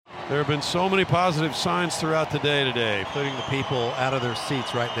There have been so many positive signs throughout the day today. Putting the people out of their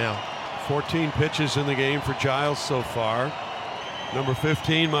seats right now. 14 pitches in the game for Giles so far. Number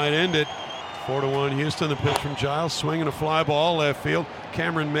 15 might end it. 4-1 Houston. The pitch from Giles, swinging a fly ball left field.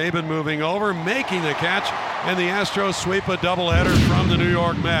 Cameron Maybin moving over, making the catch, and the Astros sweep a doubleheader from the New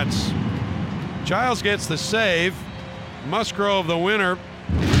York Mets. Giles gets the save. Musgrove the winner,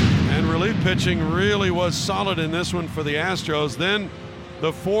 and relief pitching really was solid in this one for the Astros. Then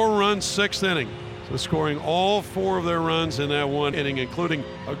the 4-run 6th inning. So scoring all 4 of their runs in that one inning, including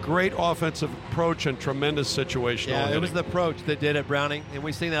a great offensive approach and tremendous situational hitting. It was the approach that did it, Browning, and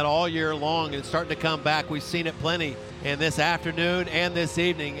we've seen that all year long, and it's starting to come back. We've seen it plenty in this afternoon and this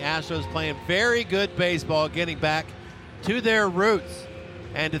evening. Astros playing very good baseball, getting back to their roots.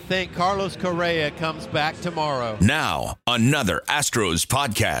 And to think Carlos Correa comes back tomorrow. Now, another Astros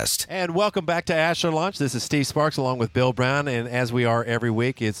podcast. And welcome back to Astro Launch. This is Steve Sparks along with Bill Brown. And as we are every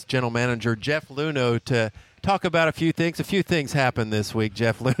week, it's General Manager Jeff Luhnow to talk about a few things. A few things happened this week,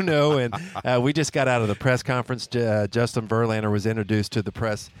 Jeff Luhnow. And we just got out of the press conference. Justin Verlander was introduced to the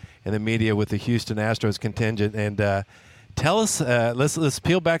press and the media with the Houston Astros contingent. And tell us, let's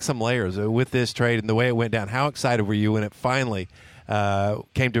peel back some layers with this trade and the way it went down. How excited were you when it finally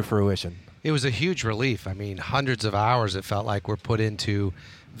came to fruition? It was a huge relief. I mean, hundreds of hours it felt like were put into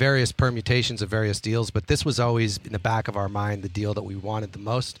various permutations of various deals, but this was always in the back of our mind the deal that we wanted the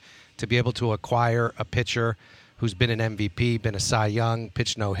most, to be able to acquire a pitcher who's been an MVP, been a Cy Young,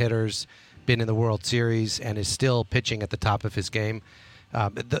 pitched no-hitters, been in the World Series, and is still pitching at the top of his game.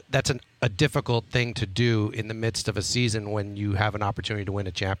 That's a difficult thing to do in the midst of a season when you have an opportunity to win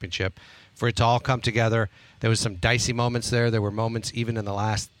a championship. For it to all come together, there was some dicey moments there. There were moments even in the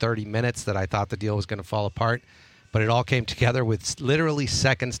last 30 minutes that I thought the deal was going to fall apart. But it all came together with literally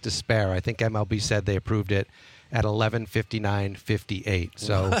seconds to spare. I think MLB said they approved it at 11:59:58.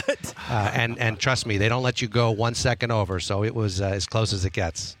 So, and trust me, they don't let you go 1 second over. So it was as close as it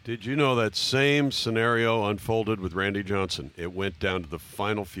gets. Did you know that same scenario unfolded with Randy Johnson? It went down to the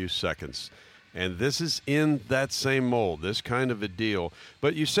final few seconds. And this is in that same mold, this kind of a deal.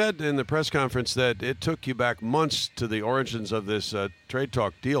 But you said in the press conference that it took you back months to the origins of this trade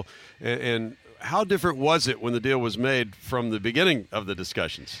talk deal. And how different was it when the deal was made from the beginning of the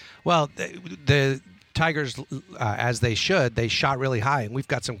discussions? Well, the Tigers, as they should, they shot really high, and we've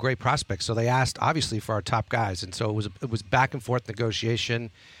got some great prospects. So they asked, obviously, for our top guys. And so it was back and forth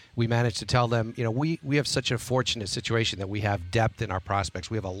negotiation. We managed to tell them, we have such a fortunate situation that we have depth in our prospects.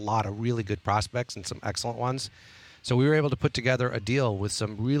 We have a lot of really good prospects and some excellent ones. So we were able to put together a deal with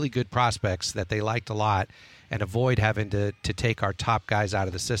some really good prospects that they liked a lot and avoid having to take our top guys out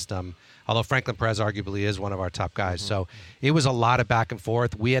of the system, although Franklin Perez arguably is one of our top guys. Mm-hmm. So it was a lot of back and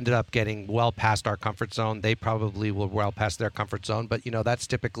forth. We ended up getting well past our comfort zone. They probably will well past their comfort zone, but, that's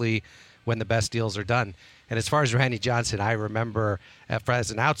typically when the best deals are done. And as far as Randy Johnson, I remember as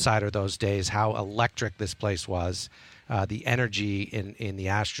an outsider those days how electric this place was. The energy in the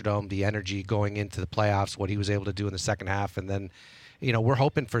Astrodome, the energy going into the playoffs, what he was able to do in the second half. And then, we're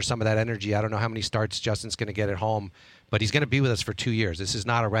hoping for some of that energy. I don't know how many starts Justin's going to get at home, but he's going to be with us for 2 years. This is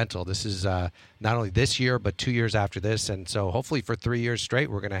not a rental. This is not only this year, but 2 years after this. And so hopefully for 3 years straight,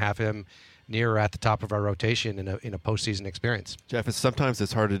 we're going to have him near or at the top of our rotation in a postseason experience. Jeff, sometimes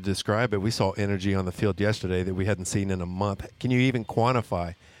it's hard to describe it. We saw energy on the field yesterday that we hadn't seen in a month. Can you even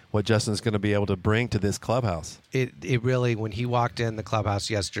quantify what Justin's going to be able to bring to this clubhouse? It really, when he walked in the clubhouse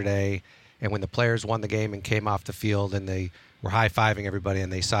yesterday and when the players won the game and came off the field and they were high-fiving everybody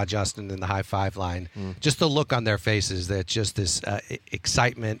and they saw Justin in the high-five line, just the look on their faces, that just this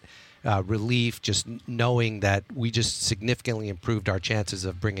excitement, relief, just knowing that we just significantly improved our chances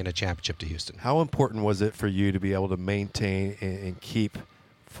of bringing a championship to Houston. How important was it for you to be able to maintain and keep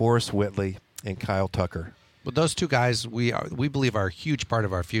Forrest Whitley and Kyle Tucker? Well, those two guys we believe are a huge part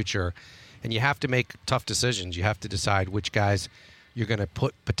of our future, and you have to make tough decisions. You have to decide which guys you're going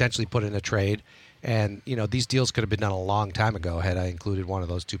to potentially put in a trade. And, these deals could have been done a long time ago had I included one of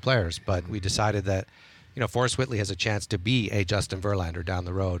those two players. But we decided that, Forrest Whitley has a chance to be a Justin Verlander down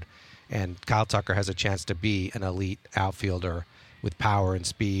the road. And Kyle Tucker has a chance to be an elite outfielder with power and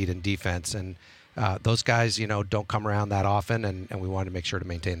speed and defense. And those guys, don't come around that often, and we wanted to make sure to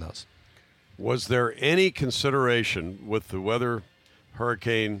maintain those. Was there any consideration with the weather,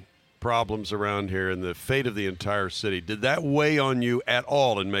 hurricane problems around here and the fate of the entire city? Did that weigh on you at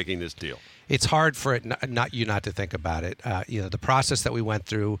all in making this deal? It's hard for it not to think about it. The process that we went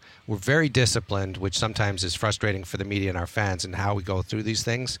through, we're very disciplined, which sometimes is frustrating for the media and our fans, and how we go through these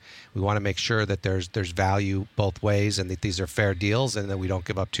things. We want to make sure that there's value both ways and that these are fair deals and that we don't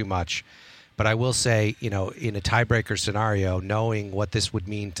give up too much. But I will say, in a tiebreaker scenario, knowing what this would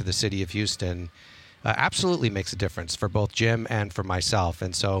mean to the city of Houston absolutely makes a difference for both Jim and for myself.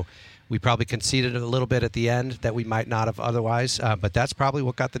 And so we probably conceded a little bit at the end that we might not have otherwise, but that's probably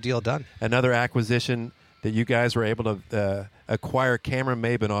what got the deal done. Another acquisition that you guys were able to acquire Cameron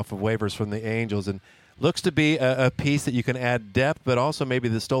Maben off of waivers from the Angels, and looks to be a piece that you can add depth, but also maybe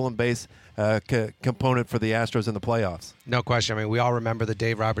the stolen base component for the Astros in the playoffs. No question. I mean, we all remember the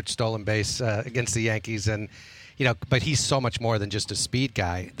Dave Roberts stolen base against the Yankees, and but he's so much more than just a speed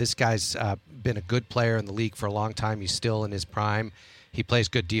guy. This guy's been a good player in the league for a long time. He's still in his prime. He plays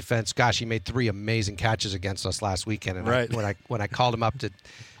good defense. Gosh, he made 3 amazing catches against us last weekend. And right. when I called him up to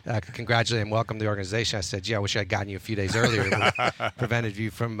congratulate him, welcome to the organization, I said, I wish I'd gotten you a few days earlier. It would have prevented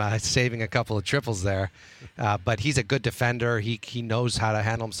you from saving a couple of triples there. But he's a good defender. He knows how to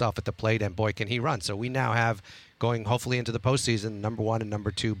handle himself at the plate, and boy, can he run. So we now have, going hopefully into the postseason, number 1 and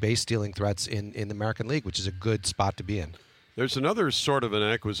number 2 base stealing threats in the American League, which is a good spot to be in. There's another sort of an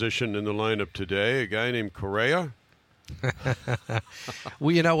acquisition in the lineup today, a guy named Correa.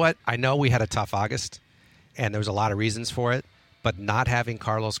 Well, you know what? I know we had a tough August, and there was a lot of reasons for it, but not having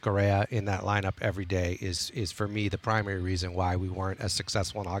Carlos Correa in that lineup every day is for me the primary reason why we weren't as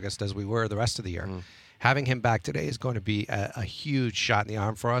successful in August as we were the rest of the year. Having him back today is going to be a huge shot in the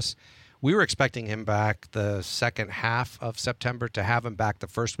arm for us. We were expecting him back the second half of September. To have him back the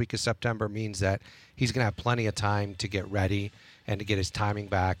first week of September means that he's going to have plenty of time to get ready and to get his timing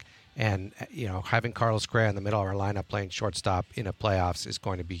back. And, having Carlos Correa in the middle of our lineup playing shortstop in a playoffs is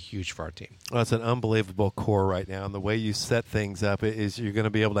going to be huge for our team. Well, it's an unbelievable core right now. And the way you set things up is you're going to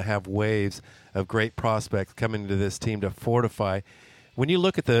be able to have waves of great prospects coming to this team to fortify. When you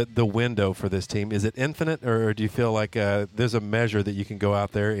look at the window for this team, is it infinite, or do you feel like there's a measure that you can go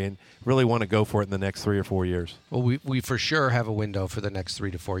out there and really want to go for it in the next 3 or 4 years? Well, we for sure have a window for the next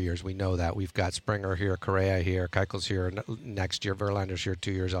 3 to 4 years. We know that. We've got Springer here, Correa here, Keuchel's here next year, Verlander's here 2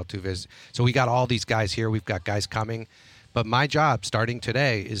 years, Altuve's. So we got all these guys here. We've got guys coming. But my job starting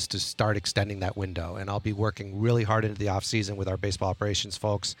today is to start extending that window, and I'll be working really hard into the offseason with our baseball operations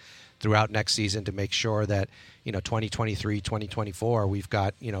folks throughout next season to make sure that 2023, 2024, we've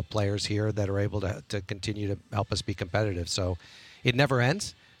got players here that are able to continue to help us be competitive. So it never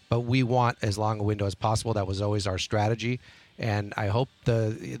ends, but we want as long a window as possible. That was always our strategy, and I hope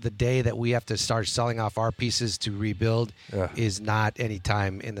the day that we have to start selling off our pieces to rebuild is not any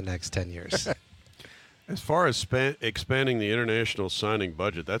time in the next 10 years. As far as expanding the international signing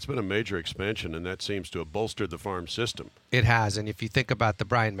budget, that's been a major expansion, and that seems to have bolstered the farm system. It has, and if you think about the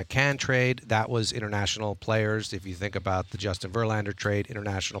Brian McCann trade, that was international players. If you think about the Justin Verlander trade,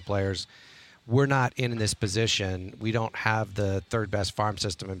 international players. We're not in this position. We don't have the third best farm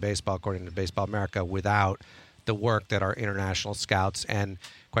system in baseball, according to Baseball America, without the work that our international scouts and,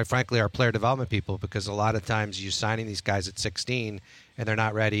 quite frankly, our player development people, because a lot of times you're signing these guys at 16 and they're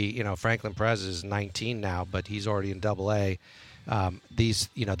not ready. Franklin Perez is 19 now, but he's already in Double-A.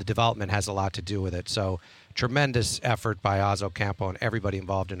 The development has a lot to do with it. So tremendous effort by Ozzo Campo and everybody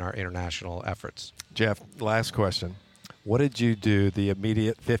involved in our international efforts. Jeff, last question. What did you do the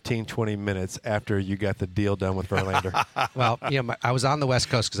immediate 15, 20 minutes after you got the deal done with Verlander? Well, I was on the West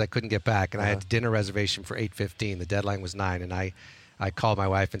Coast because I couldn't get back, and I had a dinner reservation for 8:15. The deadline was 9, and I called my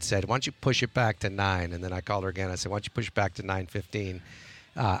wife and said, why don't you push it back to 9? And then I called her again. I said, why don't you push it back to 9:15?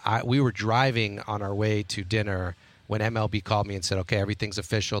 We were driving on our way to dinner when MLB called me and said, okay, everything's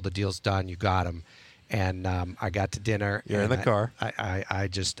official. The deal's done. You got him. And I got to dinner. You're in the car. I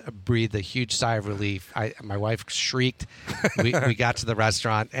just breathed a huge sigh of relief. My wife shrieked. We got to the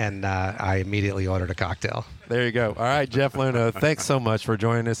restaurant, and I immediately ordered a cocktail. There you go. All right, Jeff Luhnow, thanks so much for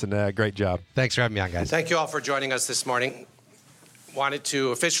joining us, and great job. Thanks for having me on, guys. Thank you all for joining us this morning. Wanted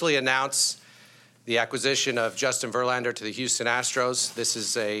to officially announce the acquisition of Justin Verlander to the Houston Astros. This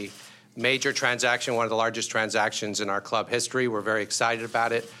is a major transaction, one of the largest transactions in our club history. We're very excited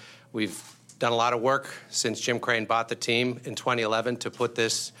about it. We've done a lot of work since Jim Crane bought the team in 2011 to put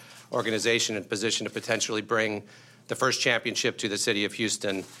this organization in position to potentially bring the first championship to the city of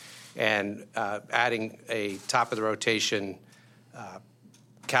Houston, and adding a top-of-the-rotation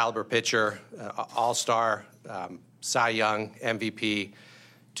caliber pitcher, all-star, Cy Young, MVP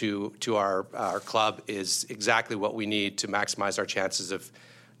to our club is exactly what we need to maximize our chances of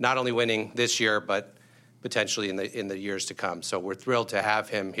not only winning this year, but potentially in the years to come. So we're thrilled to have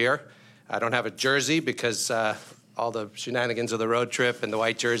him here. I don't have a jersey because all the shenanigans of the road trip and the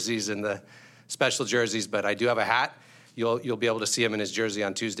white jerseys and the special jerseys, but I do have a hat. You'll be able to see him in his jersey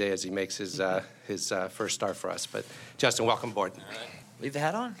on Tuesday as he makes his first start for us. But Justin, welcome aboard. All right. Leave the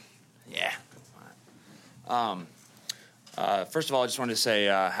hat on? Yeah. First of all, I just wanted to say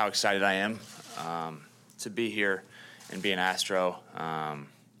how excited I am to be here and be an Astro.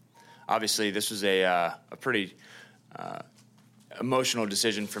 Obviously, this was a pretty emotional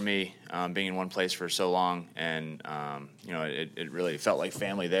decision for me, being in one place for so long, and it really felt like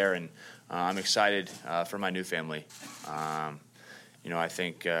family there, and I'm excited for my new family. I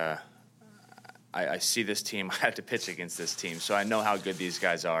think I see this team. I have to pitch against this team, so I know how good these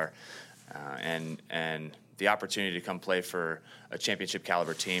guys are, and the opportunity to come play for a championship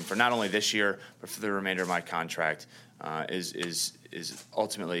caliber team for not only this year but for the remainder of my contract is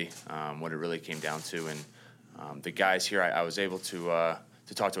ultimately what it really came down to. And the guys here, I was able to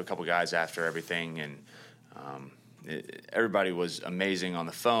talk to a couple guys after everything, and everybody was amazing on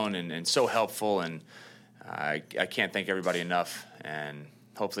the phone and so helpful, and I can't thank everybody enough. And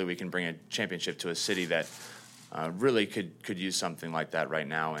hopefully we can bring a championship to a city that really could use something like that right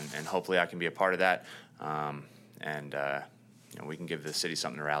now, and hopefully I can be a part of that, and we can give the city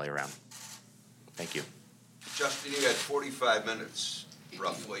something to rally around. Thank you. Justin, you had 45 minutes,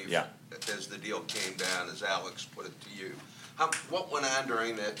 roughly, Yeah. as the deal came down, as Alex put it to you. What went on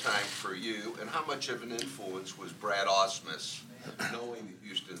during that time for you, and how much of an influence was Brad Ausmus knowing the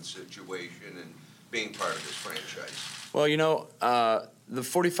Houston situation and being part of this franchise? Well, the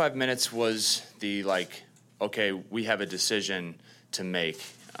 45 minutes was the, okay, we have a decision to make.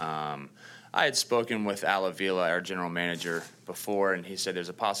 I had spoken with Al Avila, our general manager, before, and he said there's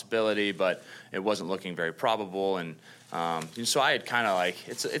a possibility, but it wasn't looking very probable. And so I had kind of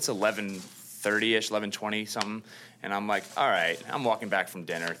it's 11:30-ish, 11:20 something, and I'm like, all right. I'm walking back from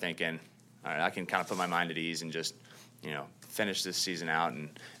dinner thinking, all right, I can kind of put my mind at ease and just, finish this season out. And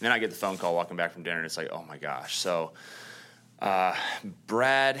then I get the phone call walking back from dinner, and it's like, oh my gosh. So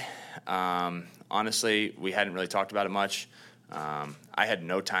Brad, honestly, we hadn't really talked about it much. I had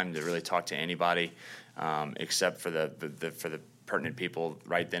no time to really talk to anybody except for the pertinent people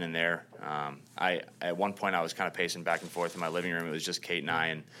right then and there. At one point I was kind of pacing back and forth in my living room. It was just Kate and I,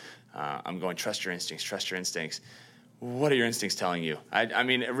 and I'm going, trust your instincts, trust your instincts. What are your instincts telling you? I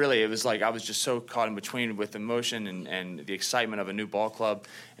mean, really, it was like I was just so caught in between with emotion and the excitement of a new ball club,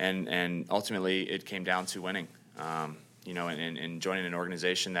 and ultimately it came down to winning. And joining an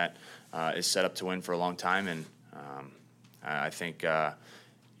organization that is set up to win for a long time. And I think, I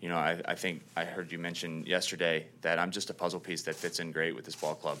think I heard you mention yesterday that I'm just a puzzle piece that fits in great with this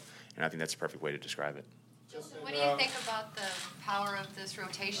ball club, and I think that's a perfect way to describe it. What do you think about the power of this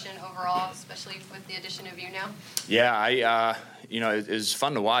rotation overall, especially with the addition of you now? Yeah, it was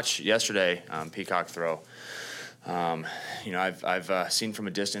fun to watch yesterday, Peacock throw. I've seen from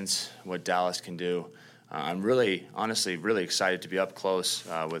a distance what Dallas can do. I'm honestly really excited to be up close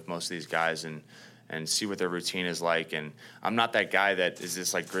with most of these guys and see what their routine is like. And I'm not that guy that is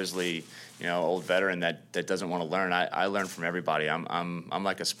this grizzly, old veteran that doesn't want to learn. I learn from everybody. I'm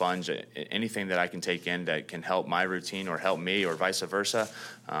like a sponge. Anything that I can take in that can help my routine or help me or vice versa,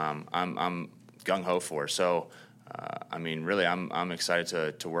 I'm gung ho for. So, really, I'm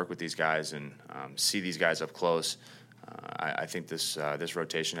excited to work with these guys and see these guys up close. I think this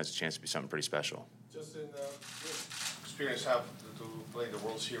rotation has a chance to be something pretty special. Justin, experience have to play the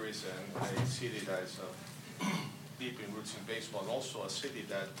World Series and a city that is deep in roots in baseball, and also a city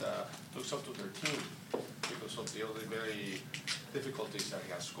that looks up to their team because of the other very difficulties that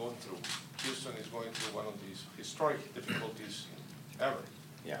it has gone through. Houston is going through one of these historic difficulties ever.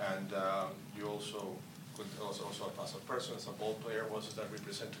 Yeah. And you also could also as a person, as a ball player, what does that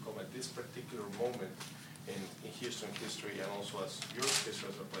represent to come at this particular moment in Houston history, and also as your history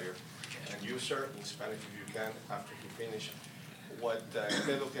as a player? And you, sir, in Spanish if you can, after you finish, ¿qué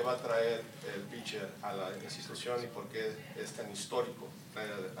es lo que va a traer el pitcher a la institución y por qué es tan histórico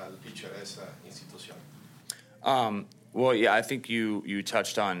traer al pitcher a esa institución? Well, yeah, I think you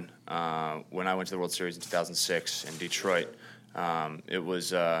touched on when I went to the World Series in 2006 in Detroit. It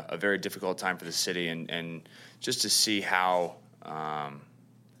was a very difficult time for the city, and just to see how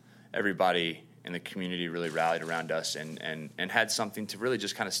everybody in the community really rallied around us and had something to really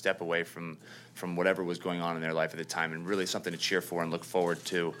just kind of step away from whatever was going on in their life at the time, and really something to cheer for and look forward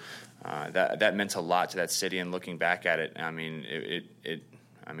to. That meant a lot to that city, and looking back at it, it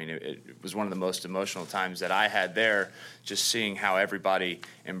was one of the most emotional times that I had there, just seeing how everybody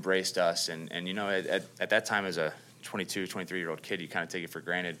embraced us. And at that time as a 22, 23-year-old kid, you kind of take it for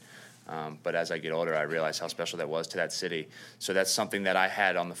granted. But as I get older, I realize how special that was to that city. So that's something that I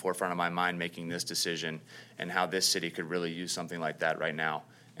had on the forefront of my mind making this decision, and how this city could really use something like that right now.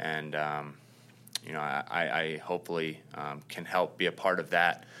 And, I hopefully can help be a part of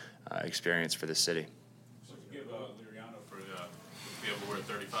that experience for this city. So to give Liriano for be able to wear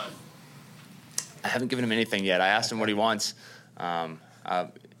 35. I haven't given him anything yet. I asked him what he wants.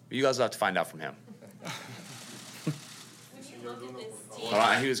 You guys will have to find out from him.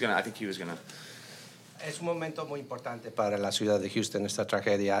 I think he was gonna. Es un momento muy importante para la ciudad de Houston. Esta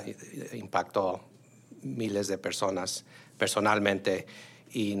tragedia impactó miles de personas personalmente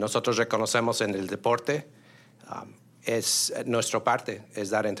y nosotros reconocemos en el deporte es nuestra parte, es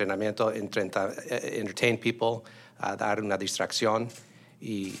dar entrenamiento, entertain people, dar una distracción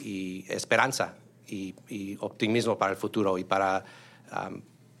y esperanza y optimismo para el futuro y para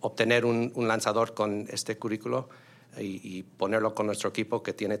obtener un lanzador con este currículo y ponerlo con nuestro equipo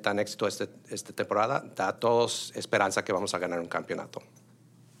que tiene tan éxito esta temporada, da a todos esperanza que vamos a ganar un campeonato.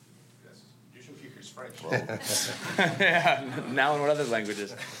 Yeah, now in what other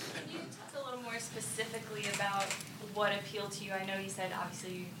languages? Can you talk a little more specifically about what appealed to you? I know you said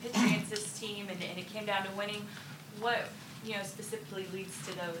obviously you pitched against this team and it came down to winning. What specifically leads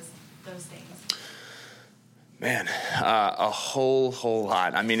to those things? Man, a whole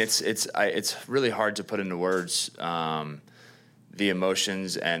lot. I mean, it's really hard to put into words the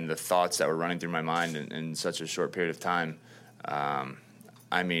emotions and the thoughts that were running through my mind in such a short period of time.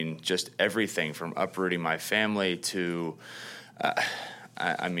 I mean, just everything from uprooting my family to,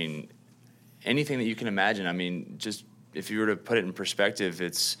 I mean, anything that you can imagine. I mean, just if you were to put it in perspective,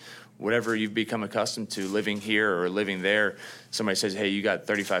 it's whatever you've become accustomed to living here or living there. Somebody says, hey, you got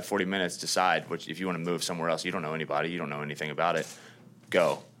 35, 40 minutes, decide if you want to move somewhere else. You don't know anybody. You don't know anything about it.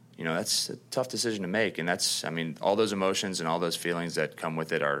 Go. That's a tough decision to make. And that's, I mean, all those emotions and all those feelings that come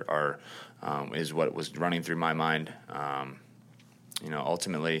with it is what was running through my mind.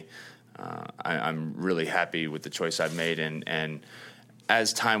 Ultimately, I'm really happy with the choice I've made. And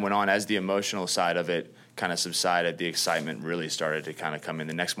as time went on, as the emotional side of it kind of subsided, the excitement really started to kind of come in.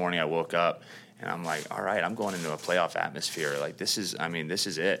 The next morning I woke up and I'm like, all right, I'm going into a playoff atmosphere. Like this is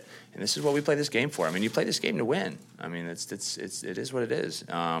it. And this is what we play this game for. I mean, you play this game to win. I mean, it is what it is.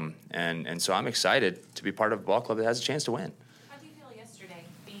 And so I'm excited to be part of a ball club that has a chance to win. How do you feel yesterday,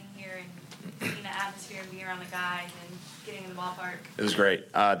 being here and seeing the atmosphere and being around the guys and getting in the ballpark? It was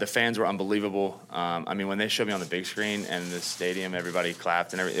great. The fans were unbelievable. I mean, when they showed me on the big screen and the stadium, everybody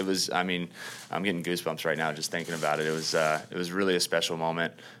clapped and it was. I mean, I'm getting goosebumps right now just thinking about it. It was really a special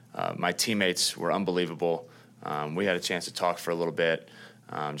moment. My teammates were unbelievable. We had a chance to talk for a little bit,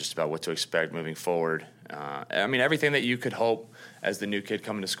 just about what to expect moving forward. I mean, everything that you could hope as the new kid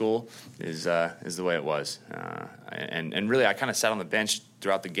coming to school is the way it was. And really, I kind of sat on the bench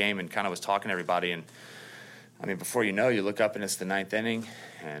throughout the game and kind of was talking to everybody. And I mean, before you know, you look up and it's the 9th inning,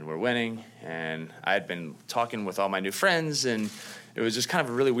 and we're winning. And I had been talking with all my new friends, and it was just kind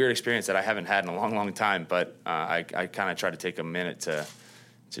of a really weird experience that I haven't had in a long, long time. But I kind of tried to take a minute to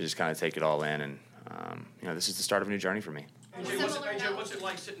just kind of take it all in. And, this is the start of a new journey for me. AJ, what's it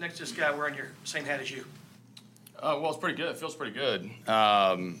like sitting next to this guy wearing your same hat as you? Well, it's pretty good. It feels pretty good.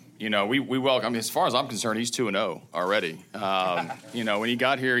 We welcome. I mean, as far as I'm concerned, he's 2-0 already. When he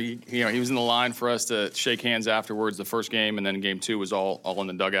got here, he was in the line for us to shake hands afterwards. The first game, and then game 2 was all in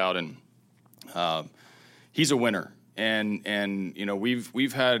the dugout, and he's a winner. And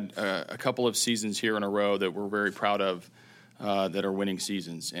we've had a couple of seasons here in a row that we're very proud of that are winning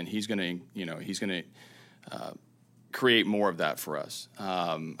seasons, and he's going to create more of that for us.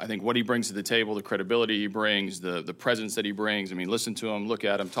 I think what he brings to the table, the credibility he brings, the presence that he brings. I mean, listen to him, look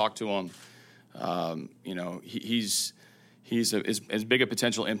at him, talk to him. He's as big a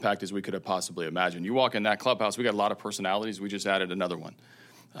potential impact as we could have possibly imagined. You walk in that clubhouse, we got a lot of personalities. We just added another one.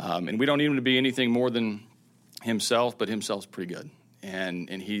 And we don't need him to be anything more than himself, but himself's pretty good. And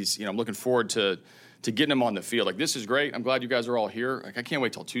he's, I'm looking forward to getting him on the field. Like, this is great. I'm glad you guys are all here. Like, I can't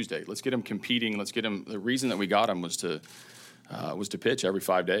wait till Tuesday. Let's get him competing. Let's get him. The reason that we got him was to pitch every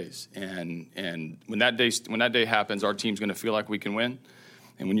 5 days. And when that day happens, our team's going to feel like we can win.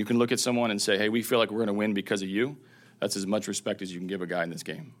 And when you can look at someone and say, hey, we feel like we're going to win because of you, that's as much respect as you can give a guy in this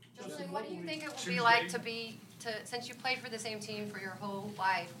game. Justin, what do you think it will be like since you played for the same team for your whole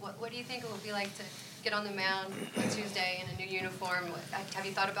life, what do you think it will be like to get on the mound on Tuesday in a new uniform? Have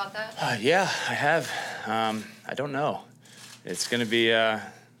you thought about that? Yeah, I have. I don't know. It's going to be, I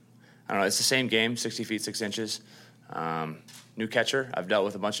don't know, it's the same game, 60 feet, 6 inches. New catcher. I've dealt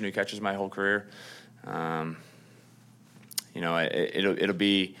with a bunch of new catchers my whole career. It'll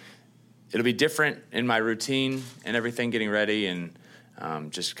be different in my routine and everything, getting ready and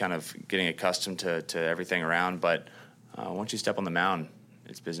just kind of getting accustomed to everything around. But once you step on the mound,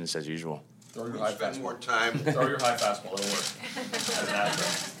 it's business as usual. Throw your high fastball. Throw your high fastball. It'll work.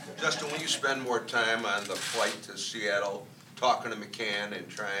 Justin, will you spend more time on the flight to Seattle talking to McCann and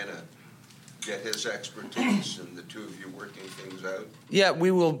trying to get his expertise and the two of you working things out? Yeah,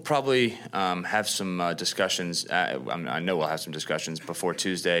 we will probably have some discussions. I know we'll have some discussions before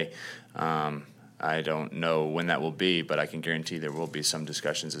Tuesday. I don't know when that will be, but I can guarantee there will be some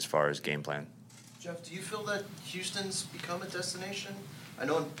discussions as far as game plan. Jeff, do you feel that Houston's become a destination? I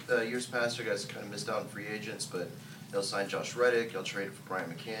know in years past you guys kind of missed out on free agents, but they'll sign Josh Reddick, they'll trade for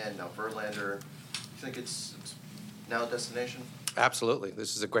Brian McCann, now Verlander. Do you think it's now a destination? Absolutely.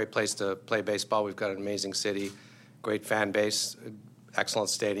 This is a great place to play baseball. We've got an amazing city, great fan base, excellent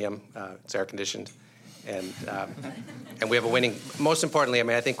stadium. It's air conditioned, and we have a winning. Most importantly, I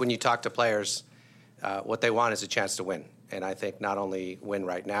mean, I think when you talk to players, what they want is a chance to win, and I think not only win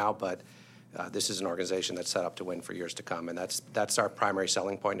right now, but this is an organization that's set up to win for years to come, and that's our primary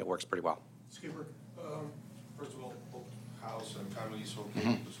selling point. And it works pretty well. Skipper, first of all, house and family is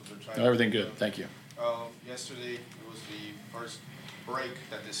okay. So they're trying Everything good. Thank you. Yesterday, it was the first break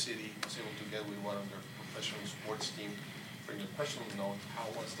that the city was able to get with one of their professional sports team. From your personal note, how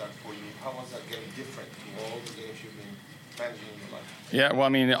was that for you? How was that game different to all the games you've been managing in your life? Yeah, well, I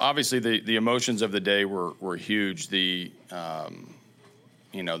mean, obviously the emotions of the day were huge. The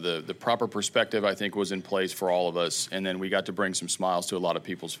proper perspective, I think, was in place for all of us, and then we got to bring some smiles to a lot of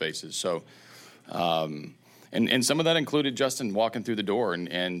people's faces. So, and some of that included Justin walking through the door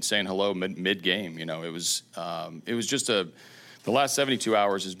and saying hello mid-game. You know, it was just the last 72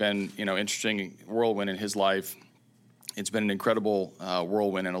 hours has been, interesting whirlwind in his life. It's been an incredible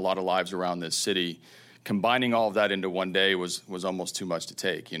whirlwind in a lot of lives around this city. Combining all of that into one day was almost too much to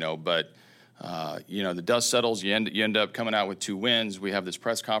take, but the dust settles. You end up coming out with 2 wins. We have this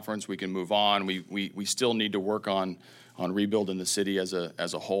press conference. We can move on. We still need to work on rebuilding the city as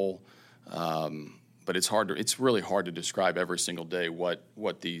a whole. But it's really hard to describe every single day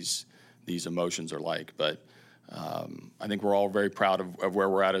what these emotions are like. But I think we're all very proud of where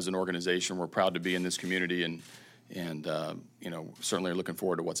we're at as an organization. We're proud to be in this community, and certainly are looking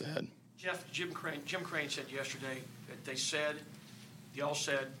forward to what's ahead. Jeff, Jim Crane said yesterday that y'all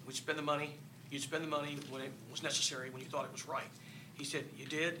said we'd spend the money. You'd spend the money when it was necessary, when you thought it was right. He said you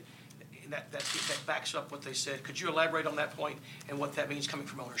did, and that backs up what they said. Could you elaborate on that point and what that means coming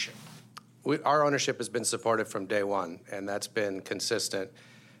from ownership? Our ownership has been supportive from day one, and that's been consistent,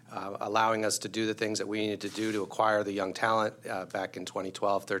 allowing us to do the things that we needed to do to acquire the young talent back in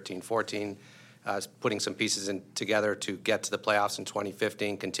 2012, 13, 14, putting some pieces together to get to the playoffs in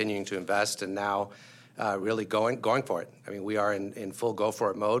 2015, continuing to invest, and now really going for it. I mean, we are in full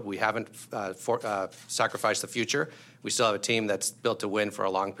go-for-it mode. We haven't sacrificed the future. We still have a team that's built to win for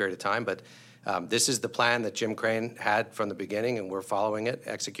a long period of time, but this is the plan that Jim Crane had from the beginning, and we're following it,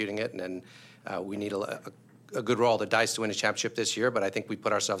 executing it, and we need a good roll of the dice to win a championship this year, but I think we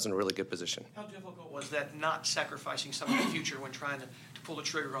put ourselves in a really good position. How difficult was that, not sacrificing some of the future when trying to pull the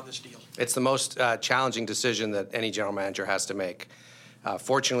trigger on this deal? It's the most challenging decision that any general manager has to make.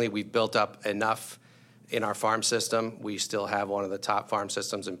 Fortunately, we've built up enough in our farm system. We still have one of the top farm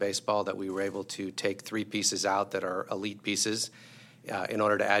systems in baseball that we were able to take 3 pieces out that are elite pieces in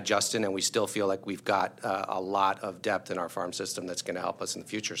order to add Justin, and we still feel like we've got a lot of depth in our farm system that's going to help us in the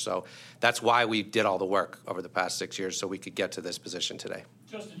future. So that's why we did all the work over the past 6 years so we could get to this position today.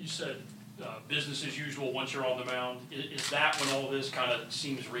 Justin, you said business as usual once you're on the mound. Is that when all this kind of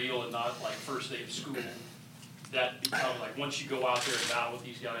seems real and not like first day of school? That becomes like once you go out there and battle with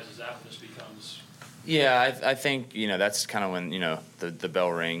these guys, is that when this becomes? Yeah, I think that's kind of when the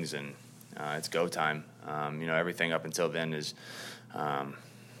bell rings and it's go time. Everything up until then is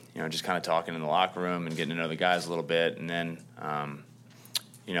just kind of talking in the locker room and getting to know the guys a little bit, and then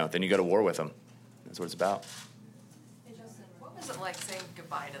then you go to war with them. That's what it's about. Hey Justin, what was it like saying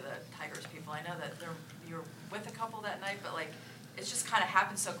goodbye to the Tigers people? I know that you were with a couple that night, but it's just kind of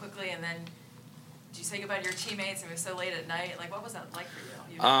happened so quickly, and then did you say goodbye to your teammates and it was so late at night? What was that like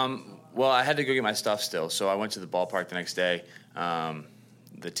for you? Well, I had to go get my stuff still, so I went to the ballpark the next day.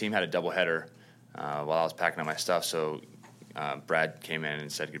 The team had a doubleheader while I was packing up my stuff, so Brad came in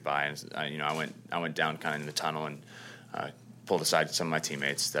and said goodbye, and I went down kind of in the tunnel and pulled aside some of my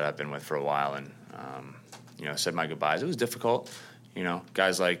teammates that I've been with for a while, and said my goodbyes. It was difficult,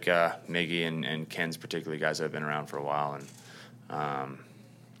 guys like Miggy and Ken's particularly, guys that have been around for a while,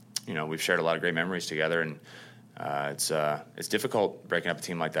 and we've shared a lot of great memories together, and it's difficult breaking up a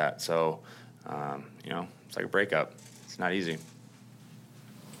team like that. So it's like a breakup. It's not easy.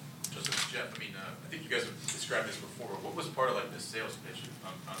 Justin, Jeff, I think you guys have described this before. What was part of the sales pitch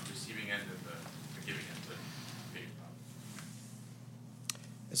on the receiving end and the giving end to being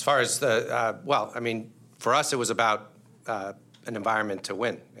As far as for us it was about an environment to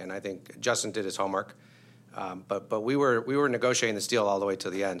win, and I think Justin did his homework. But we were negotiating this deal all the way to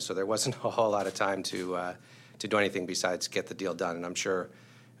the end, so there wasn't a whole lot of time to do anything besides get the deal done. And I'm sure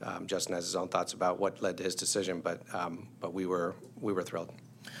Justin has his own thoughts about what led to his decision, but we were thrilled.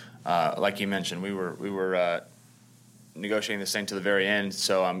 Like you mentioned, we were negotiating this thing to the very end.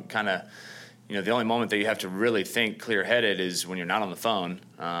 So I'm kind of, the only moment that you have to really think clear-headed is when you're not on the phone.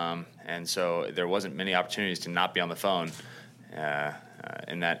 And so there wasn't many opportunities to not be on the phone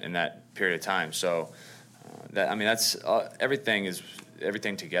in that period of time. So that's everything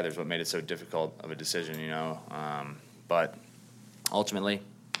together is what made it so difficult of a decision, But ultimately,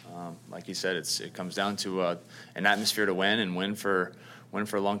 like you said, it comes down to an atmosphere to win and win for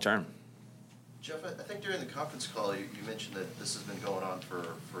long term. Jeff, I think during the conference call you mentioned that this has been going on for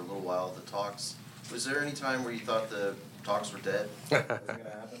a little while, the talks. Was there any time where you thought the talks were dead? Wasn't going to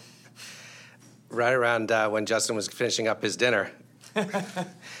happen? Right around when Justin was finishing up his dinner.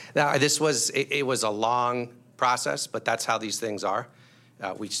 Now, it was a long process, but that's how these things are.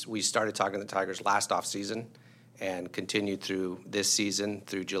 We started talking to the Tigers last offseason and continued through this season,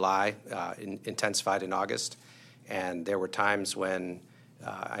 through July, intensified in August. And there were times when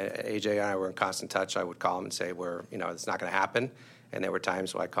AJ and I were in constant touch. I would call him and say, it's not going to happen. And there were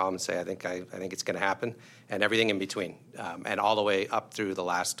times where I call him and say, I think it's going to happen, and everything in between, and all the way up through the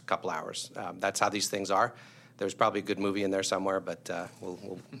last couple hours. That's how these things are. There's probably a good movie in there somewhere, but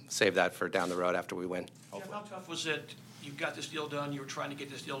we'll save that for down the road after we win. Jeff, how tough was it? You got this deal done. You were trying to get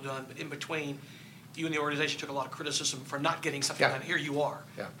this deal done, but in between, you and the organization took a lot of criticism for not getting something done. Here you are.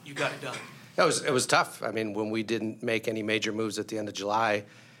 Yeah. You got it done. It was tough. I mean, when we didn't make any major moves at the end of July,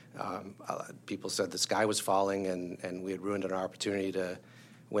 people said the sky was falling and we had ruined an opportunity to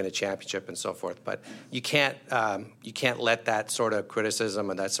win a championship and so forth. But you can't let that sort of criticism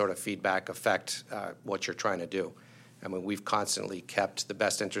and that sort of feedback affect what you're trying to do. I mean, we've constantly kept the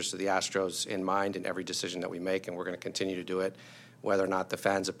best interests of the Astros in mind in every decision that we make, and we're going to continue to do it, whether or not the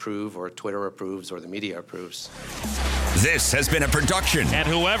fans approve or Twitter approves or the media approves. This has been a production. And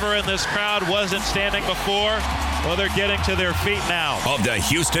whoever in this crowd wasn't standing before, well, they're getting to their feet now. Of the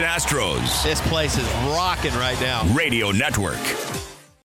Houston Astros. This place is rocking right now. Radio Network.